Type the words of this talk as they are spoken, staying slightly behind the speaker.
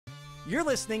You're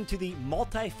listening to the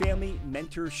Multifamily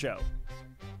Mentor Show.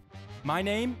 My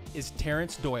name is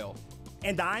Terrence Doyle.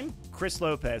 And I'm Chris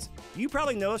Lopez. You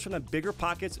probably know us from the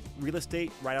BiggerPockets Real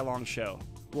Estate Ride Along Show.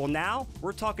 Well, now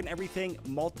we're talking everything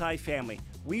multifamily.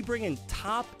 We bring in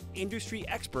top industry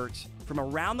experts from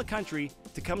around the country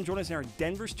to come join us in our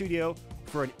Denver studio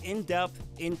for an in-depth,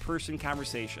 in-person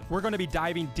conversation. We're going to be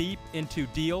diving deep into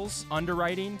deals,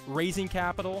 underwriting, raising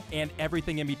capital, and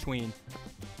everything in between.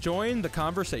 Join the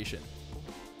conversation.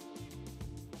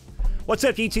 What's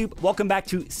up, YouTube? Welcome back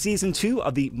to Season 2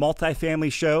 of the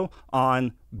Multifamily Show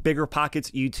on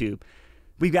BiggerPockets YouTube.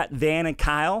 We've got Van and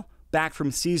Kyle back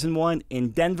from Season 1 in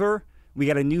Denver. We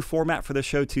got a new format for the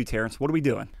show too, Terrence. What are we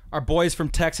doing? Our boys from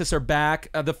Texas are back.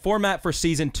 The format for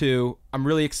Season 2 I'm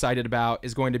really excited about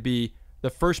is going to be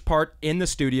the first part in the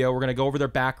studio. We're going to go over their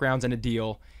backgrounds and a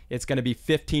deal. It's going to be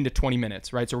 15 to 20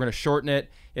 minutes, right? So we're going to shorten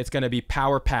it. It's going to be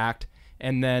power-packed.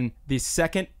 And then the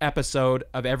second episode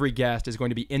of every guest is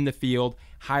going to be in the field,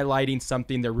 highlighting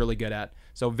something they're really good at.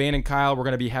 So Van and Kyle, we're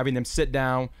going to be having them sit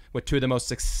down with two of the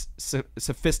most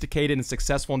sophisticated and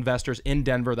successful investors in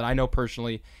Denver that I know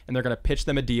personally, and they're going to pitch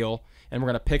them a deal, and we're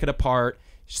going to pick it apart,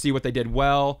 see what they did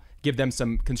well, give them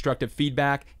some constructive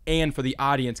feedback, and for the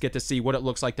audience, get to see what it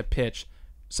looks like to pitch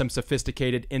some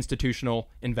sophisticated institutional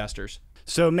investors.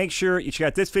 So make sure you check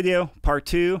out this video, part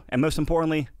 2, and most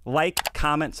importantly, like,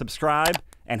 comment, subscribe,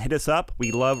 and hit us up.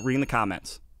 We love reading the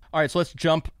comments. All right, so let's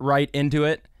jump right into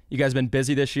it. You guys have been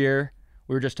busy this year.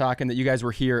 We were just talking that you guys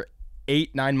were here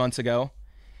 8-9 months ago.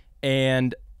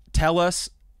 And give us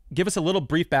a little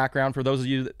brief background for those of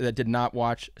you that did not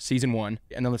watch Season 1,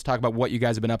 and then let's talk about what you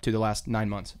guys have been up to the last 9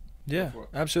 months. Yeah,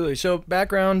 absolutely. So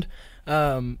background,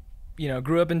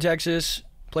 grew up in Texas,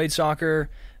 played soccer,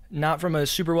 not from a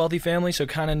super wealthy family, so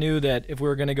kind of knew that if we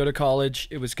were going to go to college,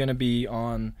 it was going to be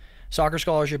on soccer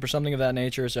scholarship or something of that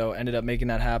nature, so ended up making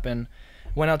that happen.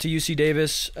 Went out to UC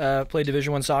Davis, played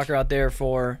Division I soccer out there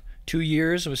for 2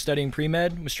 years, was studying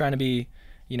pre-med, was trying to be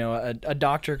a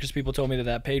doctor because people told me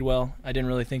that paid well. I didn't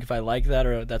really think if I liked that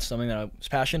or that's something that I was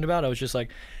passionate about. I was just like,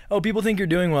 oh, people think you're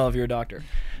doing well if you're a doctor.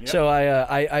 Yep. So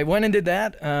I went and did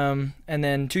that. And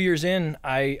then 2 years in,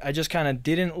 I just kind of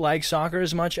didn't like soccer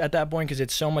as much at that point because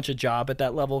it's so much a job at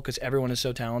that level because everyone is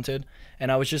so talented. And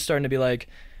I was just starting to be like,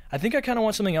 I think I kind of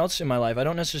want something else in my life. I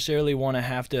don't necessarily want to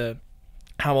have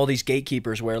all these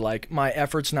gatekeepers where like my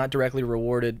effort's not directly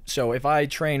rewarded. So if I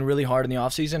train really hard in the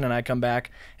off season and I come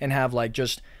back and have like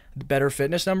just better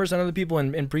fitness numbers than other people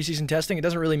in preseason testing, it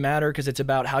doesn't really matter because it's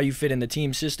about how you fit in the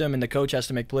team system, and the coach has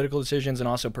to make political decisions and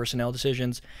also personnel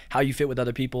decisions, how you fit with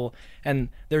other people. And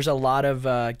there's a lot of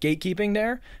gatekeeping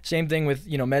there. Same thing with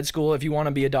med school. If you want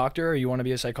to be a doctor or you want to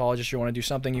be a psychologist or you want to do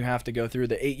something, you have to go through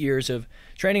the 8 years of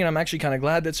training. And I'm actually kind of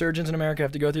glad that surgeons in America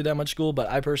have to go through that much school, but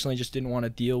I personally just didn't want to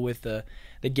deal with the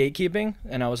gatekeeping.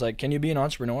 And I was like, can you be an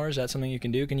entrepreneur? Is that something you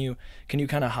can do? Can you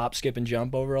kind of hop, skip, and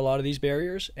jump over a lot of these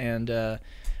barriers? And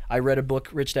I read a book,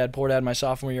 Rich Dad, Poor Dad, my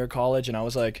sophomore year of college, and I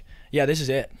was like, yeah, this is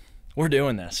it. We're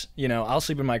doing this. I'll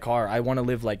sleep in my car. I want to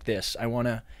live like this. I want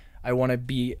to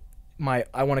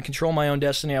control my own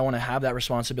destiny. I want to have that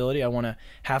responsibility. I want to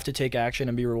have to take action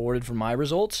and be rewarded for my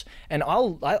results. And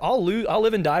I'll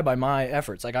live and die by my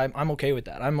efforts. Like I'm okay with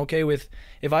that. I'm okay with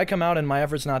if I come out and my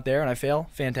effort's not there and I fail,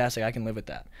 fantastic. I can live with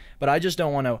that. But I just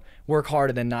don't want to work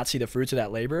hard and then not see the fruits of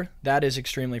that labor. That is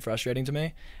extremely frustrating to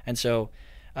me. And so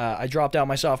I dropped out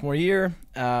my sophomore year.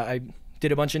 I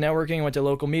did a bunch of networking, went to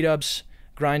local meetups,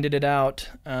 grinded it out,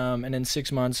 and in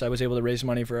 6 months I was able to raise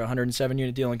money for a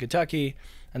 107-unit deal in Kentucky,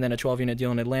 and then a 12-unit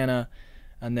deal in Atlanta,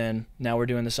 and then now we're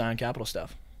doing the Scion Capital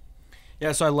stuff.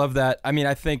 Yeah, so I love that. I mean,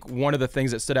 I think one of the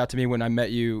things that stood out to me when I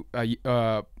met you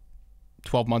 12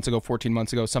 months ago, 14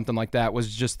 months ago, something like that,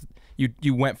 was just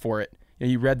you went for it.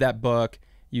 You read that book.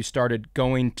 You started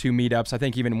going to meetups. I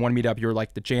think even one meetup, you're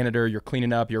like the janitor, you're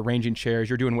cleaning up, you're arranging chairs,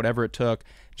 you're doing whatever it took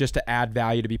just to add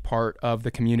value, to be part of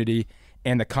the community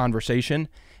and the conversation.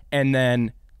 And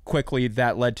then quickly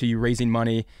that led to you raising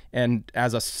money. And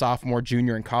as a sophomore,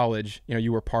 junior in college,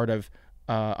 you were part of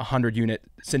a 100-unit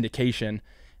syndication.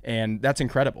 And that's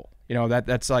incredible.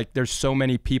 That's like, there's so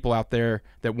many people out there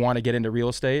that want to get into real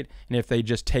estate. And if they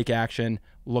just take action,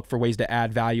 look for ways to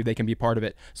add value, they can be part of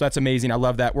it. So that's amazing. I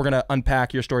love that. We're going to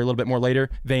unpack your story a little bit more later.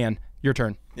 Van, your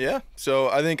turn. Yeah. So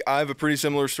I think I have a pretty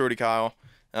similar story to Kyle.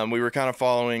 We were kind of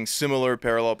following similar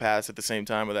parallel paths at the same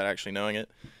time without actually knowing it.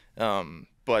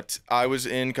 But I was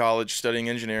in college studying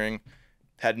engineering,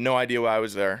 had no idea why I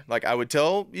was there. Like, I would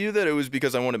tell you that it was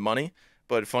because I wanted money.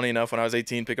 But funny enough, when I was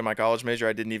 18 picking my college major,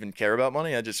 I didn't even care about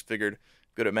money. I just figured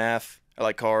good at math. I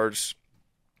like cars.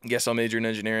 Guess I'll major in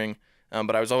engineering.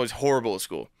 But I was always horrible at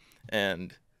school.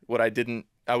 And what I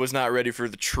I was not ready for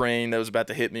the train that was about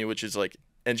to hit me, which is like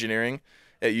engineering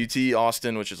at UT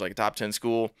Austin, which is like a top 10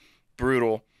 school,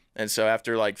 brutal. And so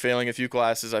after like failing a few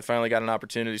classes, I finally got an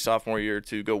opportunity sophomore year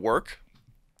to go work.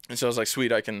 And so I was like,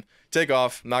 sweet, I can take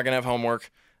off. I'm not going to have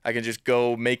homework. I can just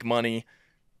go make money,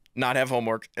 not have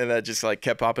homework. And that just like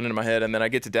kept popping into my head. And then I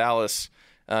get to Dallas,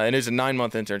 and it was a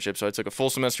 9-month internship. So I took a full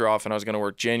semester off, and I was going to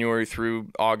work January through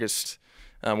August,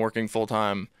 working full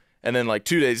time. And then like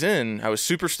 2 days in, I was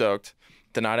super stoked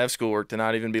to not have schoolwork, to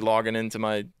not even be logging into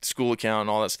my school account and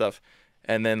all that stuff.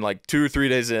 And then like 2 or 3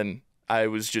 days in, I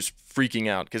was just freaking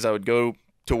out because I would go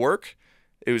to work.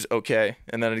 It was okay.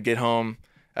 And then I'd get home.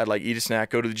 I'd like eat a snack,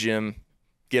 go to the gym,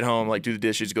 get home, like do the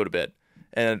dishes, go to bed.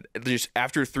 And just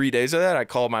after 3 days of that, I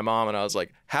called my mom and I was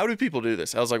like, how do people do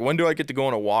this? I was like, when do I get to go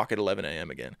on a walk at 11 a.m.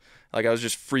 again? Like I was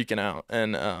just freaking out.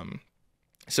 And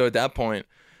so at that point,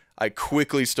 I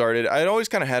quickly started. I had always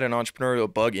kind of had an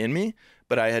entrepreneurial bug in me,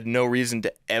 but I had no reason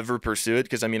to ever pursue it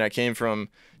because, I mean, I came from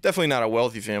definitely not a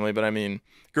wealthy family, but I mean,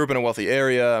 grew up in a wealthy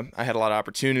area. I had a lot of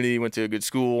opportunity, went to a good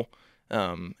school.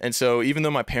 And so even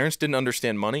though my parents didn't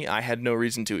understand money, I had no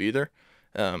reason to either.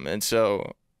 And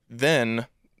so then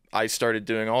I started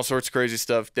doing all sorts of crazy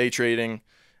stuff, day trading,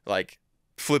 like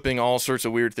flipping all sorts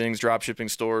of weird things, drop shipping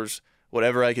stores,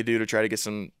 whatever I could do to try to get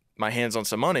my hands on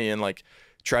some money and like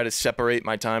try to separate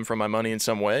my time from my money in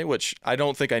some way, which I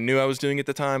don't think I knew I was doing at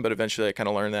the time, but eventually I kind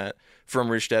of learned that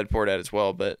from Rich Dad Poor Dad as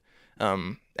well. But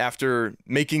after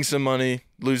making some money,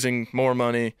 losing more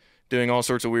money, doing all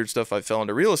sorts of weird stuff, I fell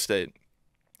into real estate.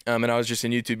 And I was just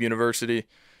in YouTube University,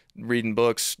 reading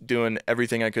books, doing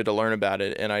everything I could to learn about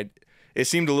it. And it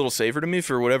seemed a little safer to me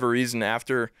for whatever reason.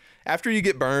 After you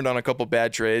get burned on a couple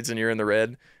bad trades and you're in the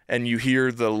red and you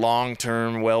hear the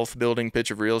long-term wealth building pitch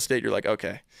of real estate, you're like,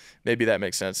 okay, maybe that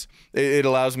makes sense. It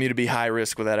allows me to be high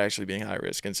risk without actually being high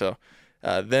risk. And so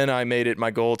then I made it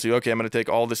my goal to, okay, I'm going to take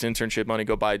all this internship money,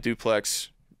 go buy a duplex,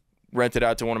 rent it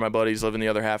out to one of my buddies, live in the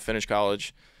other half, finish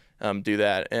college, do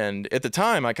that. And at the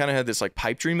time, I kind of had this like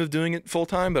pipe dream of doing it full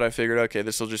time, but I figured, okay,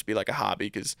 this will just be like a hobby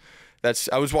because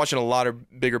I was watching a lot of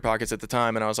BiggerPockets at the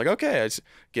time, and I was like, okay, I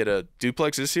get a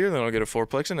duplex this year, then I'll get a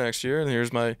fourplex the next year, and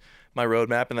here's my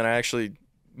roadmap. And then I actually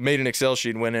made an Excel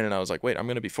sheet and went in, and I was like, wait, I'm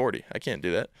going to be 40. I can't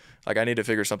do that. Like, I need to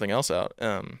figure something else out.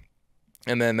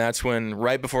 And then that's when,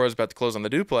 right before I was about to close on the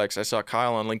duplex, I saw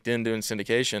Kyle on LinkedIn doing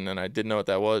syndication, and I didn't know what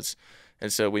that was.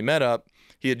 And so we met up.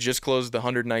 He had just closed the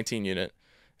 119 unit.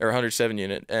 Or 107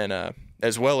 unit, and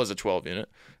as well as a 12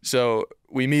 unit. So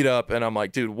we meet up, and I'm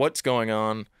like, dude, what's going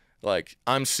on? Like,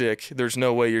 I'm sick. There's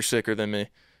no way you're sicker than me.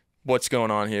 What's going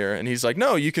on here? And he's like,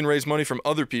 no, you can raise money from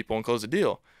other people and close a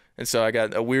deal. And so I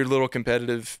got a weird little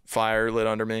competitive fire lit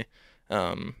under me.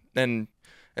 And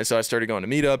so I started going to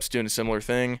meetups, doing a similar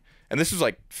thing. And this was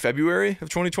like February of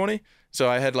 2020. So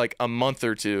I had like a month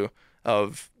or two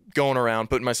of going around,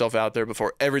 putting myself out there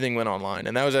before everything went online.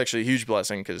 And that was actually a huge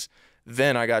blessing because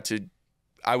then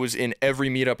I was in every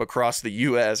meetup across the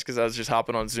U.S. because I was just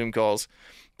hopping on Zoom calls,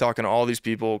 talking to all these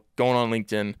people, going on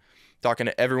LinkedIn, talking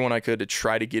to everyone I could to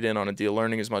try to get in on a deal,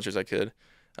 learning as much as I could.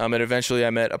 And eventually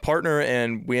I met a partner,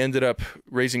 and we ended up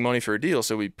raising money for a deal.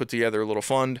 So we put together a little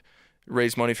fund,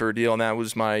 raised money for a deal, and that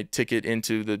was my ticket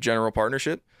into the general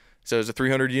partnership. So it was a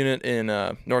 300 unit in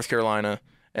North Carolina,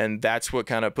 and that's what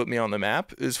kind of put me on the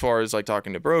map as far as like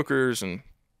talking to brokers and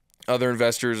other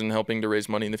investors and helping to raise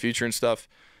money in the future and stuff.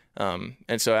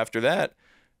 And so after that,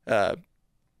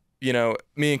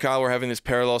 me and Kyle were having this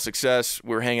parallel success.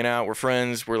 We're hanging out, we're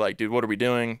friends. We're like, dude, what are we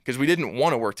doing? Because we didn't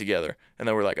want to work together. And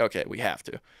then we're like, okay, we have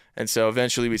to. And so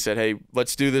eventually we said, hey,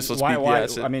 let's do this. Let's beat the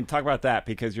asset. I mean, talk about that,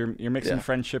 because you're mixing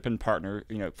friendship and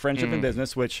friendship and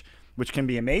business, which can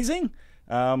be amazing,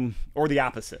 or the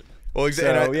opposite. Well,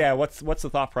 exactly. So, what's the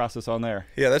thought process on there?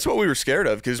 Yeah, that's what we were scared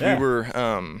of, because we were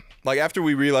like, after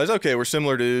we realized, okay, we're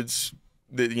similar dudes,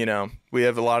 that we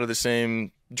have a lot of the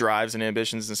same drives and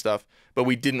ambitions and stuff, but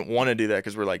we didn't want to do that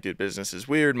because we're like, dude, business is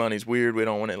weird, money's weird. We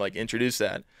don't want to like introduce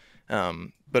that.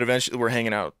 But eventually we're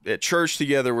hanging out at church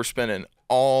together. We're spending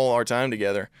all our time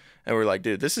together, and we're like,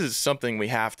 dude, this is something we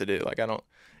have to do. Like,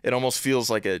 it almost feels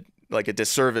like a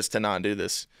disservice to not do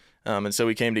this. And so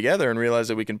we came together and realized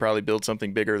that we can probably build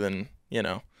something bigger than,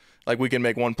 like we can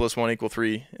make 1 + 1 =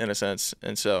 3 in a sense.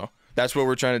 And so that's what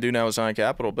we're trying to do now with Zion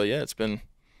Capital. But yeah, it's been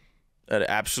an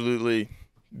absolutely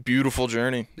beautiful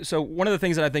journey. So one of the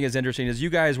things that I think is interesting is you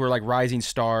guys were like rising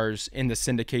stars in the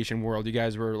syndication world. You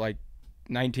guys were like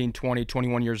 19, 20,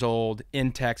 21 years old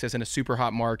in Texas in a super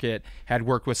hot market, had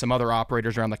worked with some other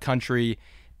operators around the country.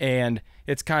 And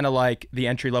it's kind of like the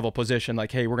entry-level position,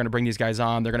 like, hey, we're going to bring these guys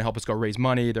on. They're going to help us go raise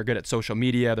money. They're good at social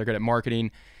media. They're good at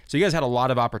marketing. So you guys had a lot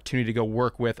of opportunity to go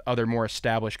work with other more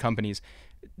established companies.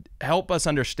 help us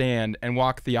understand and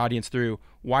walk the audience through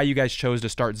why you guys chose to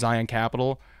start Zion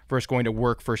Capital versus going to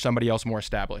work for somebody else more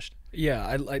established.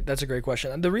 Yeah, that's a great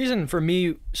question. The reason for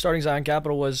me starting Zion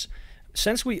Capital was,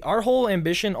 since our whole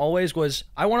ambition always was,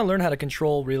 I want to learn how to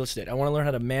control real estate. I want to learn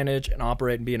how to manage and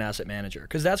operate and be an asset manager,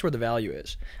 because that's where the value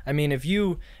is. I mean,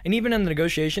 and even in the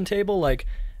negotiation table, like,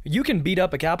 you can beat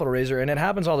up a capital raiser, and it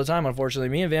happens all the time, unfortunately.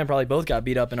 Me and Van probably both got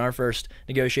beat up in our first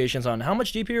negotiations on how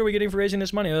much GP are we getting for raising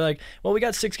this money. They're like, well, we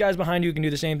got 6 guys behind you who can do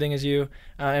the same thing as you,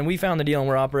 and we found the deal and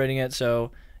we're operating it,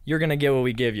 so you're going to get what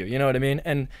we give you. You know what I mean?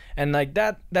 And like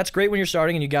that's great when you're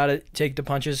starting and you got to take the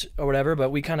punches or whatever, but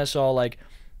we kind of saw, like,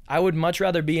 I would much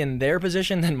rather be in their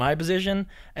position than my position.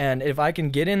 And if I can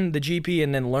get in the GP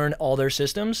and then learn all their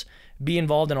systems, be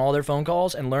involved in all their phone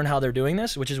calls and learn how they're doing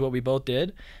this, which is what we both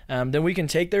did, then we can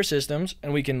take their systems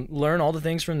and we can learn all the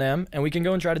things from them, and we can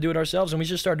go and try to do it ourselves. And we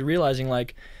just started realizing,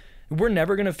 like, we're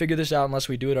never going to figure this out unless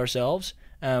we do it ourselves.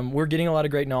 We're getting a lot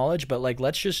of great knowledge, but, like,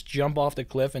 let's just jump off the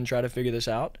cliff and try to figure this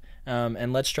out.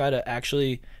 And let's try to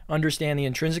actually understand the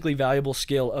intrinsically valuable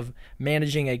skill of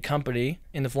managing a company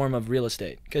in the form of real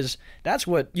estate, because that's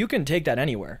what you can take that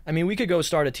anywhere. I mean, we could go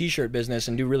start a t-shirt business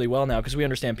and do really well now because we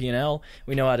understand P&L.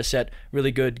 We know how to set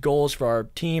really good goals for our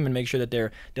team and make sure that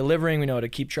they're delivering. We know how to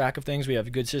keep track of things. We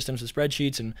have good systems and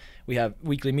spreadsheets, and we have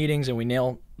weekly meetings, and we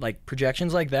nail, like,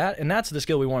 projections like that. And that's the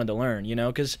skill we wanted to learn, you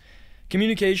know, because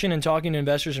communication and talking to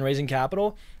investors and raising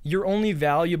capital, you're only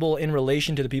valuable in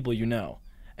relation to the people you know.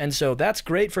 And so that's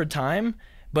great for time,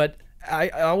 but I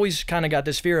always kind of got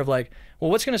this fear of, like,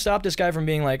 well, what's going to stop this guy from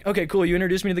being like, okay, cool, you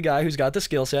introduced me to the guy who's got the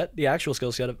skill set, the actual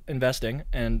skill set of investing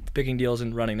and picking deals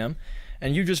and running them,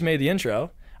 and you just made the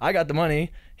intro. I got the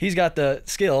money, he's got the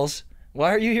skills.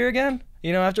 Why are you here again?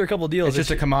 You know, after a couple of deals. It's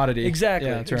just a commodity. Exactly,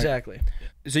 yeah, that's right. Exactly.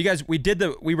 So you guys,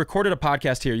 we recorded a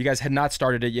podcast here. You guys had not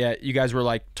started it yet. You guys were,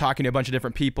 like, talking to a bunch of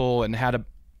different people and had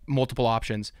multiple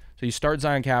options. So you start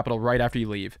Zion Capital right after you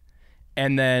leave.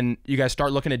 And then you guys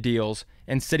start looking at deals,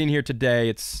 and sitting here today,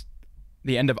 it's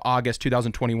the end of August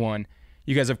 2021.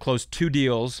 You guys have closed 2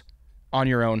 deals on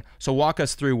your own. So walk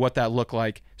us through what that looked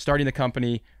like, starting the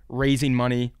company, raising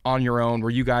money on your own, where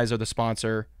you guys are the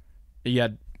sponsor. You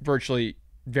had virtually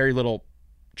very little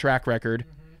track record.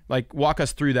 Like, walk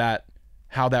us through that,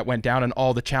 how that went down, and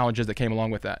all the challenges that came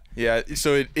along with that. Yeah,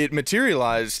 so it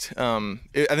materialized, I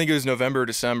think it was November,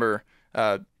 December,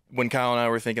 when Kyle and I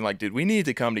were thinking, like, dude, we need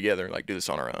to come together and, like, do this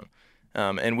on our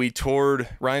own. And we toured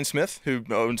Ryan Smith, who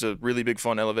owns a really big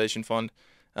fund, Elevation Fund.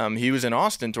 He was in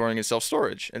Austin touring his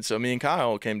self-storage. And so me and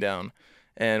Kyle came down,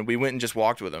 and we went and just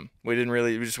walked with him. We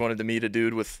just wanted to meet a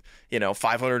dude with,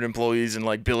 500 employees and,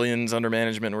 like, billions under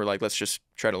management. And we're like, let's just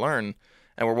try to learn.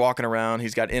 And we're walking around.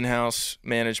 He's got in-house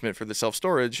management for the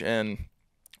self-storage, and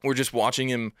we're just watching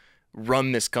him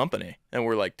run this company, and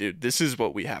we're like, dude, this is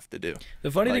what we have to do.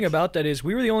 The funny thing about that is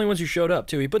we were the only ones who showed up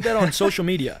too. He put that on social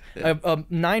media. Yeah. A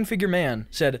 9-figure man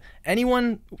said,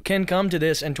 anyone can come to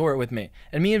this and tour it with me,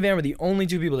 and me and Van were the only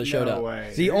 2 people that showed up.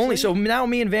 Way. So now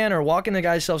me and Van are walking the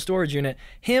guy's self-storage unit,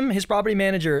 him, his property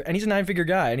manager, and he's a 9-figure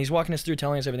guy, and he's walking us through,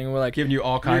 telling us everything, and we're like, giving you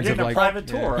all kinds of, like, private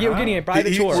tour. Yeah, we're getting a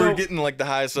private tour. We're getting, like, the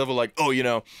highest level, like,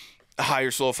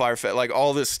 higher slow fire fat, like,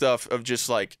 all this stuff of just,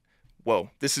 like,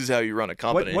 whoa, this is how you run a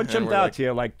company. What jumped out to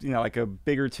you, like a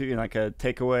bigger like a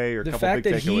takeaway or a couple big takeaways? The fact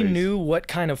that he knew what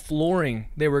kind of flooring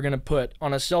they were going to put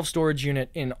on a self-storage unit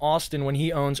in Austin when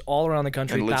he owns all around the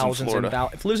country, thousands and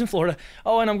thousands. Lives in Florida.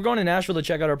 Oh, and I'm going to Nashville to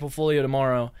check out our portfolio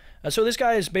tomorrow. So this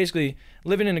guy is basically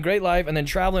living in a great life and then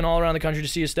traveling all around the country to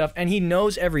see his stuff, and he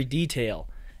knows every detail.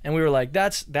 And we were like,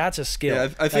 that's a skill. Yeah,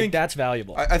 I think that's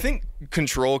valuable. I think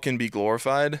control can be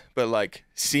glorified, but, like,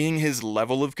 seeing his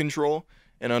level of control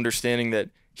and understanding that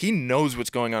he knows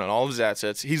what's going on in all of his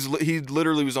assets. He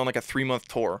literally was on, like, a 3-month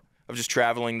tour of just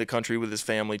traveling the country with his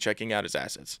family, checking out his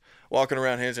assets, walking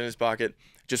around, hands in his pocket,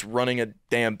 just running a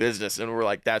damn business. And we're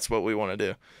like, that's what we want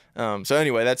to do. So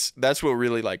anyway, that's what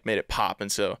really, like, made it pop.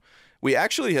 And so we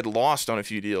actually had lost on a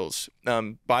few deals.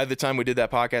 By the time we did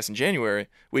that podcast in January,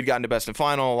 we'd gotten to best and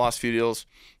final, lost a few deals.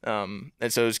 And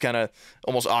so it was kind of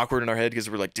almost awkward in our head because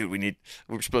we're like, dude,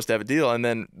 we're supposed to have a deal. And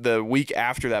then the week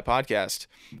after that podcast,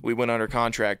 we went under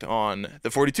contract on the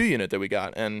 42 unit that we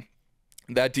got. And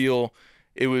that deal,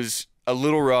 it was a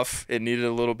little rough. It needed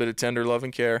a little bit of tender love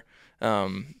and care.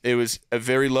 It was a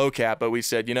very low cap, but we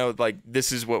said, like,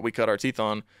 this is what we cut our teeth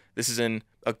on. This is in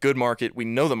a good market. We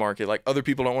know the market. Like, other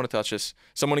people don't want to touch this.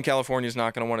 Someone in California is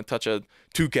not going to want to touch a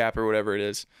 2 cap or whatever it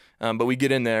is. But we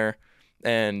get in there,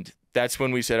 and that's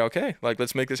when we said, okay, like,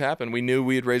 let's make this happen. We knew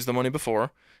we had raised the money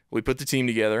before. We put the team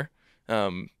together,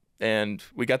 and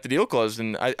we got the deal closed.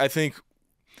 And I think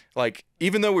like,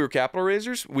 even though we were capital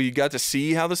raisers, we got to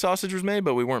see how the sausage was made,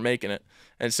 but we weren't making it.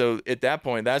 And so at that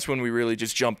point, that's when we really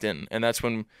just jumped in. And that's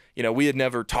when, you know, we had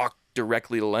never talked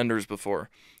directly to lenders before.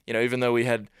 You know, even though we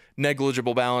had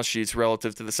negligible balance sheets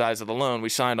relative to the size of the loan, we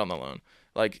signed on the loan.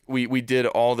 Like, we did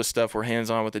all the stuff, we're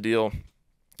hands-on with the deal.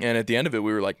 And at the end of it,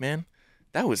 we were like, man,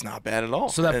 that was not bad at all.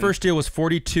 So that first deal was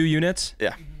 42 units?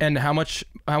 Yeah. And how much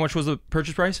was the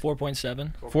purchase price?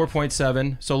 4.7.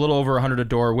 4.7. So a little over 100 a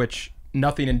door, which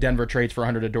nothing in Denver trades for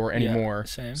 100 a door anymore.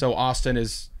 Yeah, same. So Austin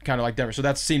is kind of like Denver. So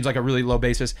that seems like a really low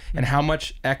basis. And how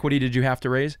much equity did you have to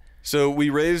raise? So we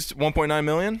raised 1.9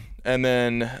 million, and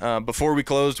then before we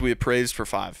closed, we appraised for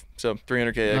 5. So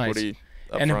 300K equity.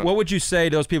 And front. what would you say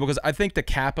to those people? Because I think the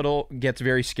capital gets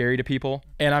very scary to people.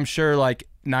 And I'm sure like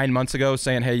 9 months ago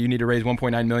saying, hey, you need to raise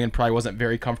 1.9 million probably wasn't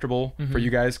very comfortable for you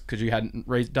guys because you hadn't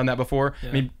done that before. Yeah.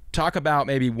 I mean, talk about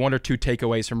maybe 1 or 2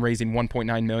 takeaways from raising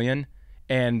 1.9 million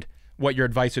and what your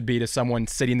advice would be to someone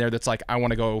sitting there that's like, I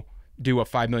want to go do a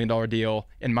 $5 million deal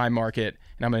in my market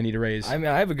and I'm going to need to raise. I mean,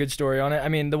 I have a good story on it. I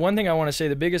mean, the one thing I want to say,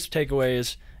 the biggest takeaway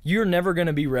is you're never going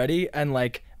to be ready. And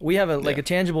like, we have a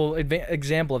tangible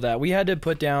example of that. We had to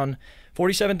put down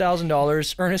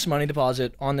 $47,000 earnest money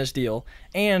deposit on this deal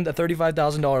and a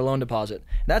 $35,000 loan deposit.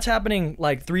 That's happening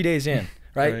like 3 days in.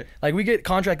 Right? Like, we get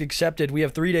contract accepted. We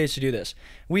have 3 days to do this.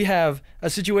 We have a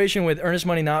situation with earnest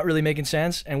money not really making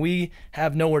sense, and we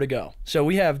have nowhere to go. So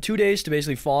we have 2 days to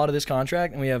basically fall out of this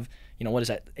contract, and we have, you know, what is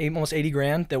that? Almost 80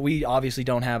 grand that we obviously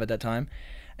don't have at that time.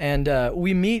 And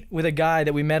we meet with a guy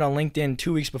that we met on LinkedIn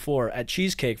 2 weeks before at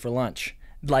Cheesecake for lunch,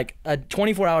 like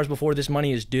 24 hours before this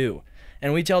money is due.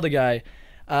 And we tell the guy,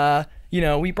 you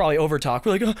know, we probably overtalk.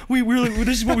 We're like, oh, we really,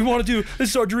 this is what we want to do. This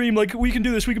is our dream. Like, we can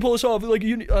do this. We can pull this off. Like,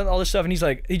 all this stuff. And he's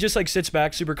like, he just like sits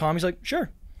back, super calm. He's like, sure.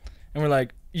 And we're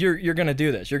like, you're gonna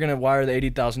do this. You're gonna wire the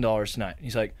 $80,000 tonight.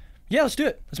 He's like, yeah, let's do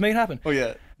it. Let's make it happen. Oh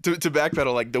yeah. To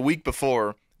backpedal, like the week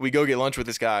before, we go get lunch with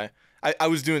this guy. I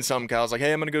was doing something. Kyle was like,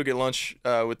 hey, I'm gonna go get lunch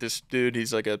with this dude.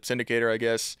 He's like a syndicator, I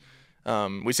guess.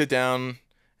 We sit down.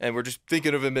 And we're just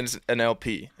thinking of him as an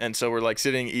LP. And so we're like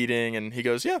sitting, eating, and he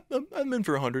goes, yeah, I'm in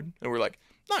for 100. And we're like,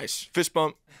 nice. Fist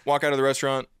bump, walk out of the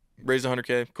restaurant, raise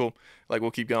 100K, cool. Like, we'll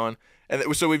keep going.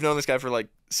 And so we've known this guy for like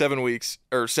 7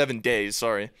 days,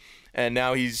 sorry. And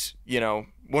now he's, you know,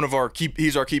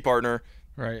 he's our key partner.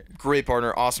 Right. Great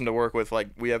partner, awesome to work with. Like,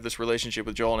 we have this relationship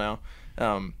with Joel now.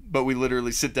 But we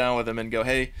literally sit down with him and go,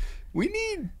 hey, we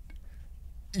need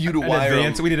you to wire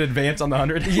advance. We need advance on the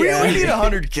 100. Yeah. We need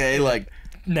 100K, like,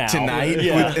 now tonight.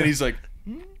 Yeah. And he's like,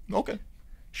 okay,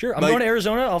 sure. I'm going to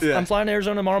Arizona. I'm flying to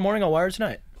Arizona tomorrow morning. I'll wire it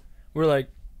tonight. We're like,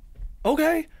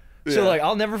 okay. So like,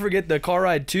 I'll never forget the car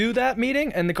ride to that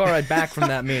meeting and the car ride back from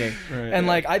that meeting. And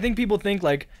like, I think people think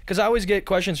like, because I always get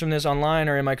questions from this online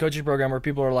or in my coaching program where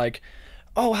people are like,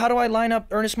 oh, how do I line up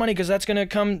earnest money? Because that's gonna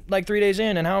come like 3 days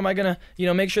in, and how am I gonna, you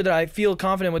know, make sure that I feel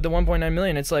confident with the 1.9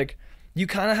 million? It's like, you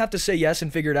kind of have to say yes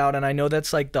and figure it out. And I know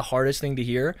that's like the hardest thing to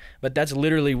hear, but that's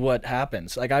literally what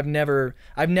happens. Like, I've never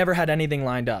had anything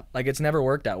lined up. Like, it's never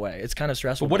worked that way. It's kind of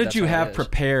stressful. But what did you have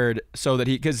prepared so that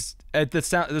because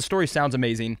the story sounds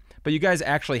amazing, but you guys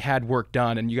actually had work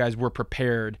done and you guys were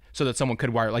prepared so that someone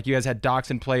could wire. Like, you guys had docs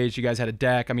in place, you guys had a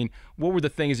deck. I mean, what were the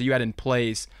things that you had in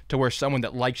place to where someone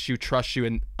that likes you, trusts you,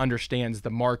 and understands the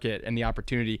market and the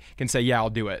opportunity can say, yeah, I'll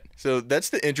do it? So that's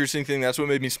the interesting thing. That's what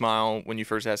made me smile when you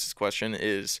first asked this question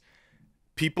is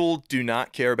people do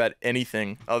not care about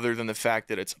anything other than the fact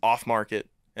that it's off market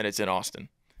and it's in Austin.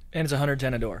 And it's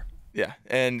 110 a door. Yeah.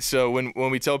 And so when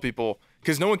we tell people,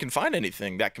 because no one can find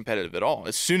anything that competitive at all.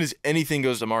 As soon as anything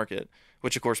goes to market,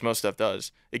 which of course most stuff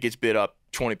does, it gets bid up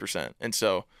 20%. And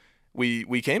so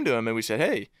we came to him and we said,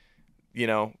 hey, you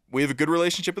know, we have a good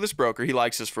relationship with this broker. He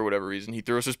likes us for whatever reason. He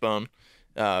threw us his bone.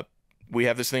 We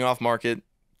have this thing off market,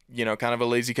 you know, kind of a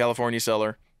lazy California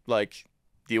seller. Like,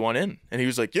 do you want in? And he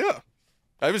was like, yeah,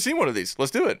 I haven't seen one of these.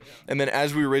 Let's do it. And then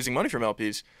as we were raising money from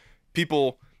LPs,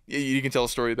 people, you can tell a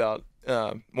story about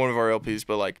one of our LPs,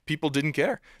 but like, people didn't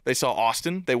care. They saw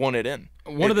Austin, they wanted in.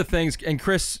 One of the things, and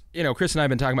Chris, you know, Chris and I have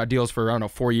been talking about deals for, I don't know,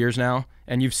 4 years now,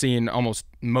 and you've seen almost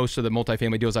most of the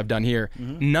multifamily deals I've done here.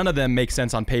 None of them make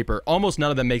sense on paper. Almost none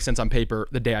of them make sense on paper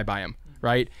the day I buy them,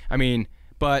 right? I mean,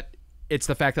 but it's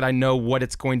the fact that I know what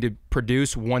it's going to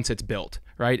produce once it's built,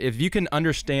 right? If you can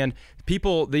understand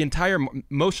people,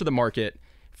 most of the market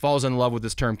falls in love with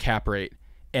this term cap rate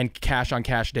and cash on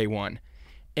cash day one.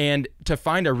 And to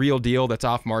find a real deal that's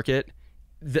off market,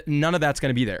 none of that's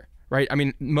going to be there, right? I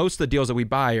mean, most of the deals that we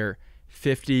buy are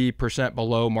 50%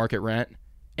 below market rent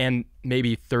and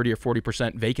maybe 30 or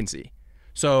 40% vacancy.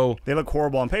 So they look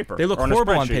horrible on paper. They look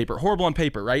horrible on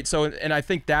paper, right? So, and I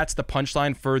think that's the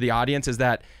punchline for the audience is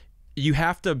that you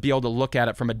have to be able to look at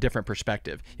it from a different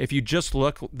perspective. If you just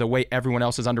look the way everyone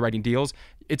else is underwriting deals,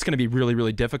 it's going to be really,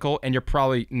 really difficult, and you're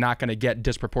probably not going to get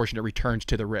disproportionate returns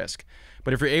to the risk.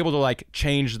 But if you're able to like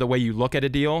change the way you look at a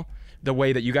deal, the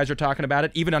way that you guys are talking about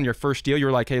it, even on your first deal,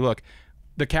 you're like, hey, look,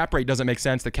 the cap rate doesn't make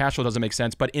sense, the cash flow doesn't make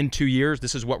sense, but in 2 years,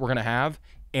 this is what we're going to have,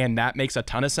 and that makes a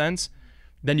ton of sense.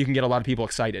 Then you can get a lot of people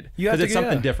excited because it's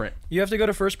something different. You have to go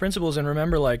to first principles and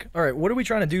remember, like, all right, what are we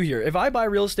trying to do here? If I buy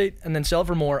real estate and then sell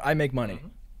for more, I make money.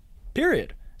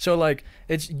 Period. So like,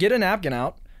 it's get a napkin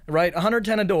out, right?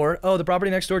 110 a door. Oh, the property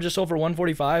next door just sold for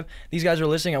 145. These guys are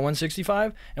listing at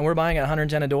 165, and we're buying at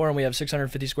 110 a door, and we have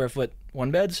 650 square foot one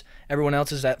beds. Everyone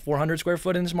else is at 400 square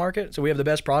foot in this market. So we have the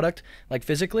best product, like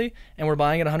physically, and we're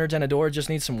buying at 110 a door. It just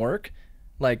needs some work.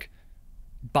 Like,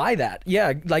 buy that.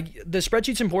 Yeah, like the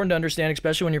spreadsheet's important to understand,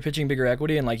 especially when you're pitching bigger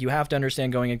equity, and like you have to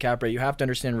understand going in cap rate, you have to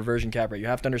understand reversion cap rate, you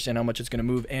have to understand how much it's going to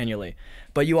move annually.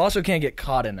 But you also can't get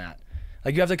caught in that.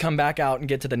 Like you have to come back out and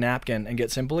get to the napkin and get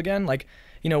simple again. Like,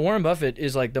 you know, Warren Buffett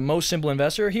is like the most simple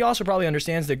investor. He also probably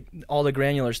understands all the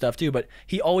granular stuff too, but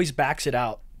he always backs it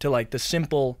out to like the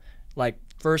simple, like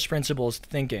first principles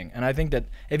thinking. And I think that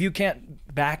if you can't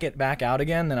back it back out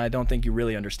again, then I don't think you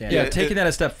really understand Yeah, it. taking that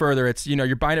a step further, it's, you know,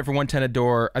 you're buying it for 110 a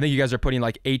door. I think you guys are putting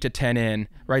like 8 to 10 in,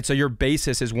 right? So your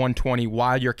basis is 120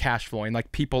 while you're cash flowing.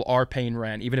 Like people are paying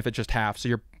rent, even if it's just half. So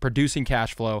you're producing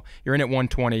cash flow. You're in at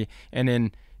 120, and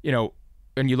then, you know,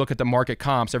 and you look at the market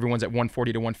comps, everyone's at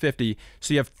 140 to 150.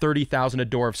 So you have 30,000 a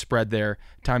door of spread there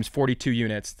times 42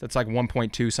 units. That's like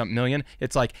 1.2 something million.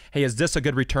 It's like, hey, is this a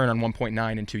good return on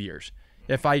 1.9 in 2 years?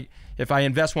 If I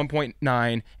invest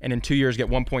 1.9 and in 2 years get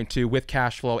 1.2 with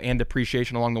cash flow and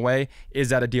depreciation along the way, is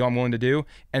that a deal I'm willing to do?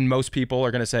 And most people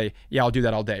are going to say, yeah, I'll do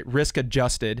that all day. Risk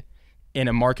adjusted in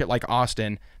a market like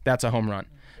Austin, that's a home run,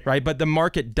 right? But the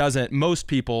market doesn't, most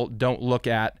people don't look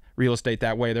at real estate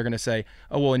that way. They're going to say,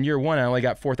 oh, well, in year one, I only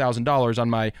got $4,000 on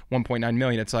my 1.9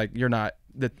 million. It's like, you're not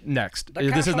the next.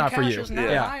 This is not for you.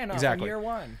 Yeah, exactly. Year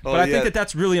one. But I think that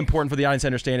that's really important for the audience to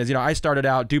understand is, you know, I started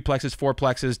out duplexes,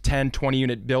 fourplexes, 10, 20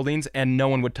 unit buildings, and no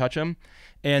one would touch them.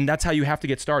 And that's how you have to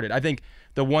get started. I think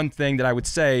the one thing that I would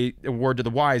say, a word to the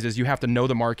wise, is you have to know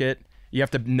the market. You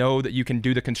have to know that you can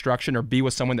do the construction or be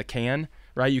with someone that can,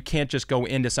 right? You can't just go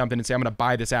into something and say, I'm going to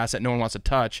buy this asset no one wants to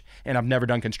touch, and I've never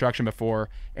done construction before,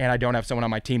 and I don't have someone on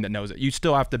my team that knows it. You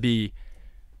still have to be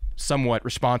somewhat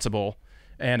responsible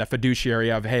and a fiduciary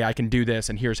of, hey, I can do this,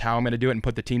 and here's how I'm going to do it, and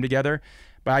put the team together.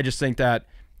 But I just think that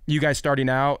you guys starting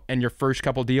out and your first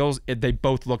couple deals, they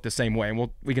both look the same way. And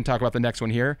we can talk about the next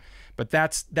one here. But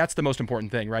that's the most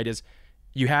important thing, right? Is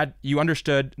you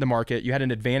understood the market, you had an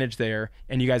advantage there,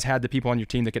 and you guys had the people on your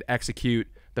team that could execute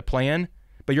the plan,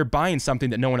 but you're buying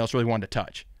something that no one else really wanted to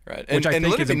touch. Right. Which I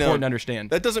think is important to understand.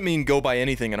 That doesn't mean go buy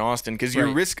anything in Austin, because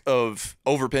your risk of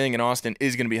overpaying in Austin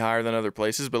is going to be higher than other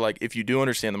places. But like, if you do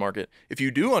understand the market, if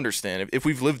you do understand, if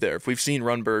we've lived there, if we've seen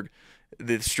Runberg,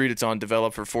 the street it's on,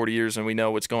 develop for 40 years, and we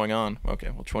know what's going on.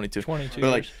 Okay, well, 22. 22 but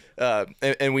like,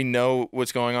 and we know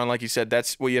what's going on. Like you said,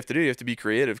 that's what you have to do. You have to be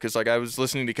creative. Because like, I was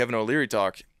listening to Kevin O'Leary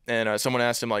talk, and someone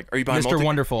asked him, like, are you buying Mr.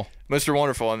 Wonderful? Mr.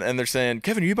 Wonderful. And they're saying,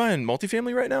 Kevin, are you buying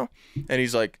multifamily right now? And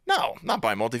he's like, no, I'm not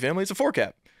buying multifamily. It's a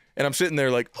 4-cap. And I'm sitting there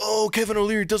like, oh, Kevin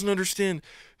O'Leary doesn't understand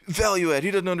value add.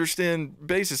 He doesn't understand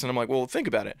basis. And I'm like, well, think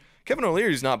about it. Kevin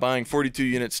O'Leary's not buying 42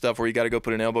 unit stuff where you got to go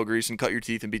put an elbow grease and cut your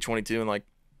teeth and be 22 and like,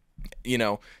 you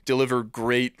know, deliver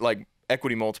great like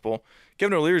equity multiple.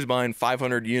 Kevin O'Leary's buying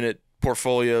 500 unit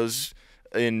portfolios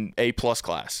in A+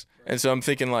 class. And so I'm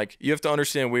thinking like, you have to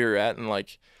understand where you're at. And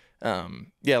like,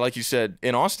 yeah, like you said,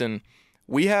 in Austin,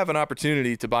 we have an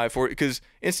opportunity to buy because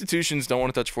institutions don't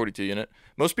want to touch a 42 unit.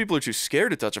 Most people are too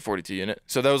scared to touch a 42 unit.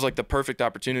 So that was like the perfect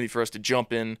opportunity for us to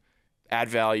jump in, add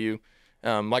value.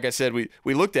 Like I said, we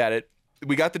looked at it.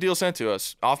 We got the deal sent to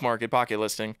us, off-market pocket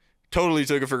listing. Totally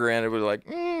took it for granted. We were like,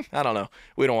 I don't know.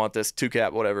 We don't want this,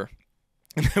 2-cap, whatever.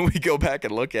 And then we go back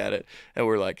and look at it, and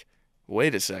we're like,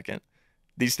 wait a second.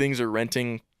 These things are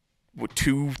renting with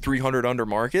 200-300 under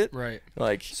market? Right.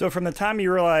 Like, So from the time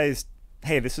you realized,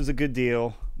 hey, this is a good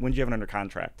deal, when did you have it under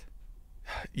contract?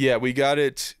 Yeah, we got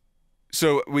it.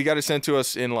 So we got it sent to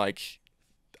us in like,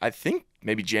 I think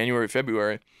maybe January,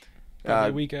 February.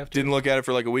 A week after. Didn't look at it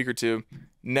for like a week or two.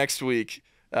 Next week,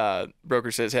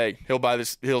 broker says, hey,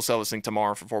 he'll sell this thing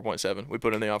tomorrow for 4.7. We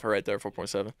put in the offer right there,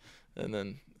 4.7. And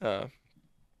then,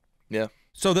 yeah.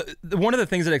 So one of the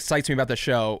things that excites me about the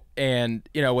show, and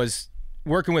you know, was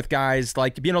working with guys,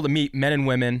 like being able to meet men and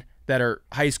women that are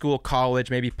high school, college,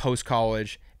 maybe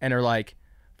post-college, and are like,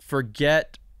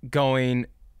 forget going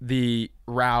the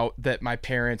route that my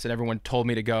parents and everyone told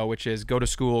me to go, which is go to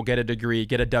school, get a degree,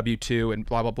 get a W-2, and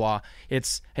blah, blah, blah.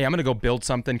 It's, hey, I'm going to go build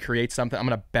something, create something. I'm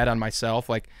going to bet on myself.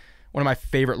 Like, one of my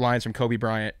favorite lines from Kobe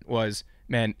Bryant was,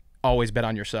 man, always bet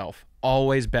on yourself.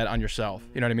 Always bet on yourself.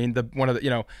 You know what I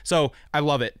mean? So I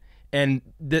love it. And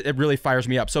it really fires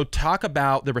me up. So talk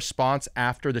about the response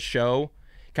after the show,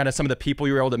 kind of some of the people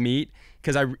you were able to meet,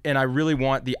 because I really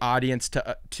want the audience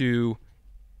to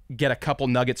get a couple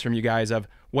nuggets from you guys of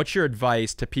what's your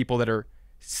advice to people that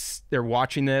they're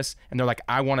watching this and they're like,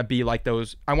 I want to be like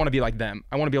those. I want to be like them.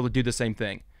 I want to be able to do the same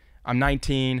thing. I'm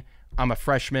 19. I'm a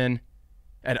freshman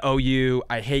at OU.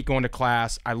 I hate going to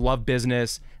class. I love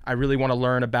business. I really want to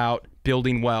learn about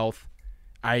building wealth.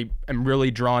 I am really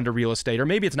drawn to real estate, or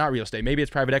maybe it's not real estate. Maybe it's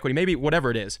private equity, maybe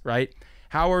whatever it is, right?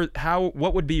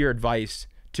 What would be your advice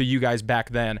to you guys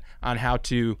back then on how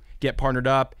to get partnered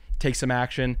up, take some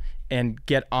action, and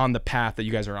get on the path that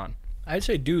you guys are on? I'd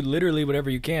say do literally whatever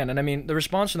you can. And I mean, the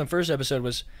response from the first episode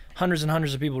was hundreds and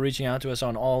hundreds of people reaching out to us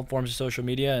on all forms of social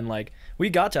media. And like, we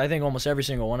got to, I think, almost every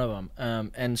single one of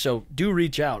them. And so do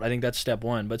reach out. I think that's step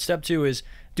one. But step two is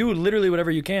do literally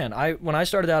whatever you can. When I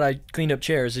started out, I cleaned up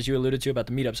chairs, as you alluded to about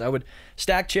the meetups. I would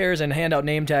stack chairs and hand out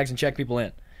name tags and check people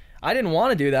in. I didn't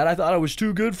want to do that. I thought I was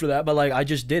too good for that, but like I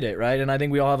just did it, right? And I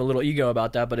think we all have a little ego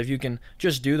about that, but if you can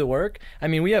just do the work. I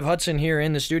mean, we have Hudson here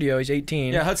in the studio. He's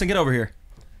 18. Yeah, Hudson, get over here.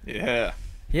 Yeah.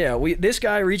 Yeah, this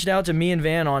guy reached out to me and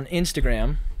Van on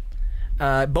Instagram.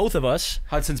 Both of us.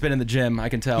 Hudson's been in the gym, I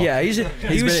can tell. Yeah,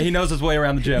 he knows his way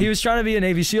around the gym. He was trying to be a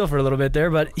Navy SEAL for a little bit there,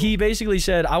 but he basically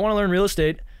said, I want to learn real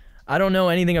estate. I don't know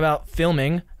anything about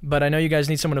filming, but I know you guys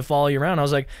need someone to follow you around. I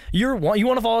was like, you want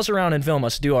to follow us around and film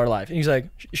us, do our life? And he's like,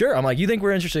 sure. I'm like, you think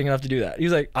we're interesting enough to do that?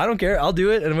 He's like, I don't care, I'll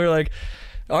do it. And we were like,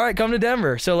 all right, come to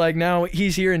Denver. So like now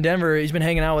he's here in Denver. He's been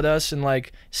hanging out with us and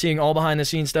like seeing all behind the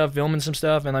scenes stuff, filming some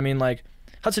stuff. And I mean, like,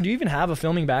 Hudson, do you even have a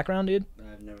filming background, dude?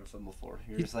 I've never filmed before.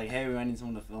 You're just like, hey, I need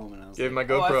someone to film, and I was Gave like,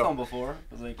 my GoPro. I filmed before.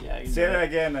 I was like, yeah. I can Say do that it.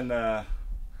 again, and I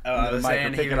was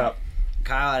saying pick it up.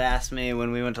 Kyle had asked me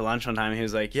when we went to lunch one time. He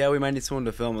was like, yeah, we might need someone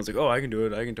to film. I was like, oh, I can do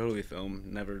it. I can totally film.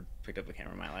 Never picked up a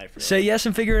camera in my life. Really. Say yes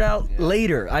and figure it out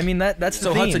later. I mean, that's the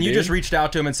So theme, Hudson, you dude. just reached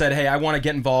out to him and said, hey, I want to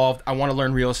get involved. I want to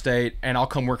learn real estate, and I'll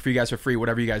come work for you guys for free,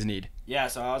 whatever you guys need. Yeah,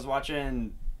 so I was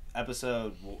watching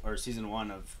season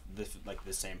 1 of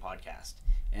this same podcast,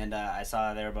 and I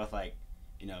saw they were both like,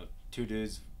 two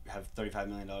dudes have $35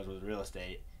 million worth of real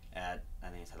estate at, I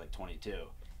think it's at like 22,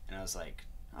 and I was like,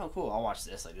 oh cool, I'll watch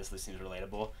this. Like this seems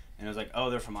relatable, and it was like, oh,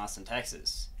 they're from Austin,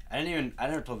 Texas. I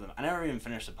never told them. I never even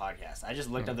finished the podcast. I just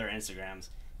looked up their Instagrams,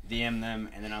 DM'd them,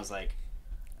 and then I was like,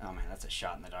 oh man, that's a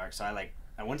shot in the dark. So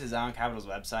I went to Zion Capital's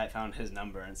website, found his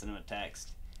number, and sent him a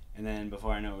text. And then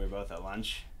before I know it, we were both at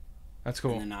lunch. That's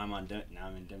cool. And then now I'm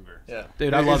in Denver. Yeah.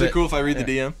 Dude, I love Is it. it cool if I read the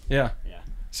DM? Yeah. Yeah.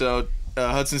 So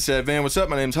Hudson said, Van, what's up?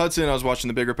 My name's Hudson. I was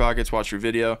watching the BiggerPockets, watched your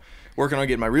video. Working on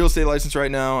getting my real estate license right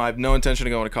now. I have no intention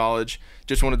of going to college.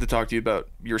 Just wanted to talk to you about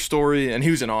your story. And he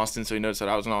was in Austin, so he noticed that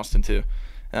I was in Austin too.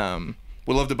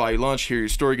 Would love to buy you lunch, hear your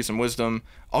story, get some wisdom.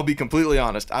 I'll be completely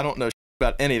honest. I don't know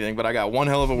about anything, but I got one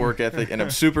hell of a work ethic, and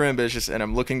I'm super ambitious, and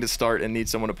I'm looking to start and need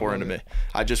someone to pour into me.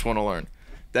 I just want to learn.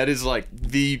 That is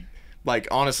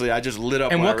honestly, I just lit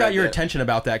up. And when I what got read your that. attention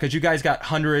about that? Because you guys got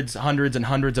hundreds and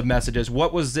hundreds of messages.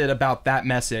 What was it about that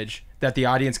message that the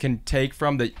audience can take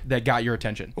from that got your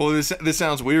attention? Well, this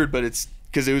sounds weird, but it's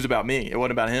because it was about me. It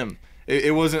wasn't about him.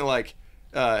 It wasn't like,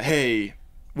 hey,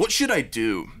 what should I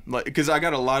do? Like, because I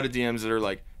got a lot of DMs that are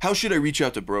like, how should I reach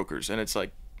out to brokers? And it's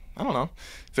like, I don't know,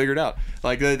 figure it out.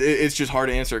 Like, it's just hard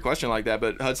to answer a question like that.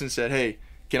 But Hudson said, hey,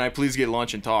 can I please get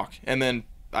lunch and talk? And then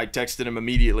I texted him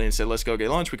immediately and said, let's go get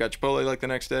lunch. We got Chipotle like the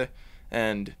next day.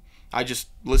 And I just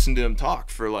listened to him talk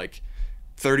for like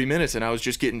 30 minutes, and I was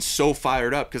just getting so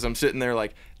fired up because I'm sitting there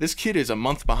like, this kid is a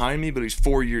month behind me, but he's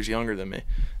 4 years younger than me.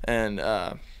 And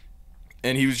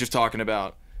he was just talking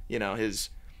about, his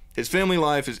family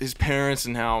life, his parents,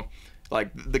 and how like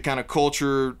the kind of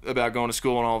culture about going to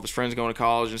school and all of his friends going to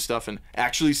college and stuff, and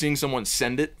actually seeing someone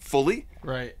send it fully.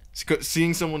 Right.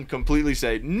 Seeing someone completely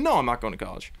say, no, I'm not going to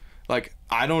college. Like,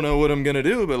 I don't know what I'm going to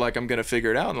do, but like, I'm going to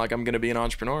figure it out. And like, I'm going to be an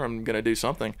entrepreneur. I'm going to do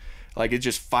something. Like, it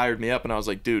just fired me up. And I was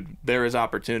like, dude, there is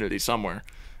opportunity somewhere.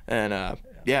 And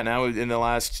now in the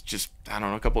last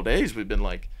a couple of days, we've been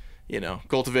like,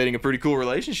 cultivating a pretty cool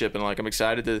relationship. And like, I'm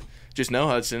excited to just know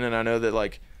Hudson. And I know that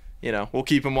like, we'll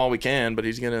keep him while we can, but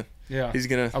he's gonna.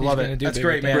 I love it. do That's bigger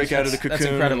great, man. break out of the cocoon. That's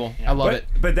incredible. I love it.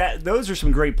 But those are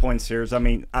some great points here. I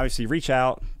mean, obviously, reach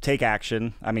out, take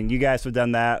action. I mean, you guys have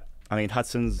done that. I mean,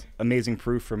 Hudson's amazing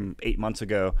proof from 8 months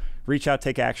ago. Reach out,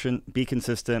 take action, be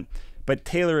consistent, but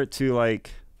tailor it to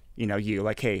like,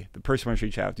 like, hey, the person wants to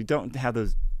reach out. You don't have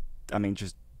those I mean,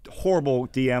 just horrible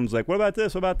DMs like, what about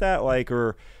this? What about that? Like,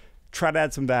 or try to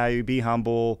add some value, be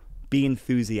humble, be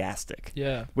enthusiastic.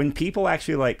 Yeah. When people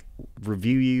actually like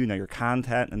review you, know your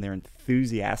content, and they're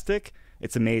enthusiastic,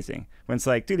 it's amazing. When it's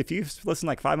like, dude, if you've listened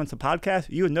like 5 months of podcast,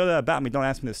 you would know that about me. Don't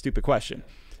ask me this stupid question.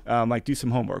 Like do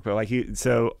some homework. But like he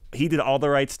did all the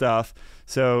right stuff.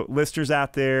 So listeners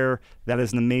out there, that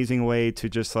is an amazing way to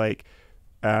just like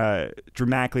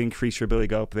dramatically increase your ability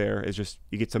to go up there. Is just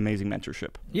you get some amazing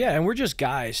mentorship. Yeah, and we're just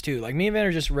guys too. Like me and Van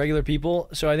are just regular people.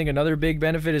 So I think another big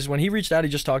benefit is when he reached out, he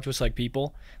just talked to us like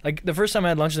people. Like the first time I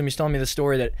had lunch with him, he's telling me the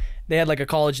story that they had like a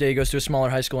college day. He goes to a smaller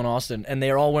high school in Austin, and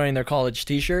they're all wearing their college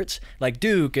T-shirts, like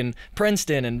Duke and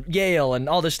Princeton and Yale and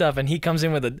all this stuff. And he comes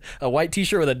in with a white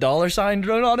T-shirt with a dollar sign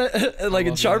drawn on it, like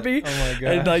in Sharpie. Oh my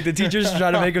god! And like the teachers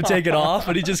trying to make him take it off,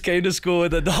 but he just came to school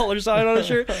with a dollar sign on his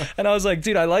shirt. And I was like,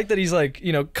 dude, I like that he's like,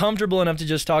 you know, comfortable enough to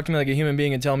just talk to me like a human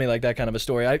being and tell me like that kind of a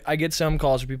story. I get some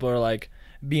calls where people are like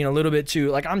being a little bit too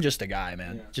like, I'm just a guy,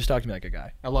 man. Yeah. Just talk to me like a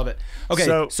guy. I love it.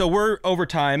 Okay, so we're over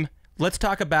time. Let's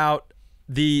talk about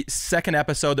the second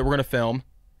episode that we're going to film.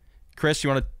 Chris, you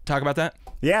want to talk about that?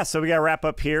 Yeah, so we got to wrap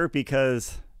up here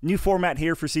because new format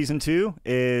here for season 2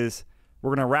 is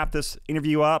we're going to wrap this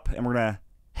interview up and we're going to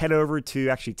head over to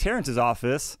actually Terrence's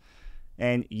office,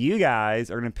 and you guys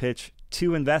are going to pitch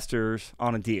 2 investors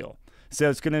on a deal. So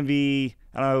it's going to be,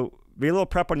 I don't know, be a little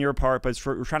prep on your part, but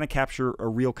we're trying to capture a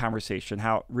real conversation,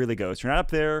 how it really goes. You're not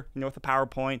up there, you know, with a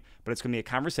PowerPoint, but it's going to be a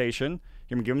conversation.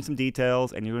 You're going to give them some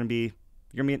details, and you're going to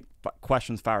get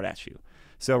questions fired at you.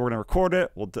 So we're going to record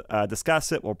it. We'll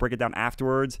discuss it. We'll break it down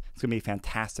afterwards. It's going to be a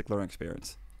fantastic learning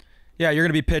experience. Yeah, you're going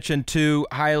to be pitching 2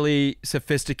 highly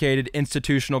sophisticated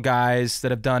institutional guys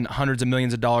that have done hundreds of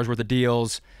millions of dollars worth of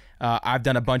deals. I've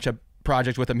done a bunch of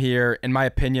projects with them here. In my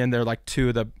opinion, they're like 2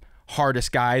 of the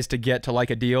hardest guys to get to like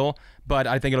a deal, but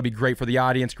I think it'll be great for the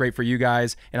audience, great for you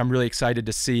guys, and I'm really excited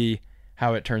to see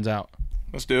how it turns out.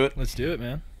 Let's do it. Let's do it,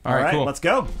 man. All right, cool. Let's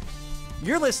go.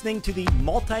 You're listening to the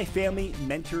Multifamily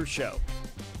Mentor Show.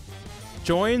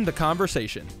 Join the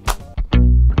conversation.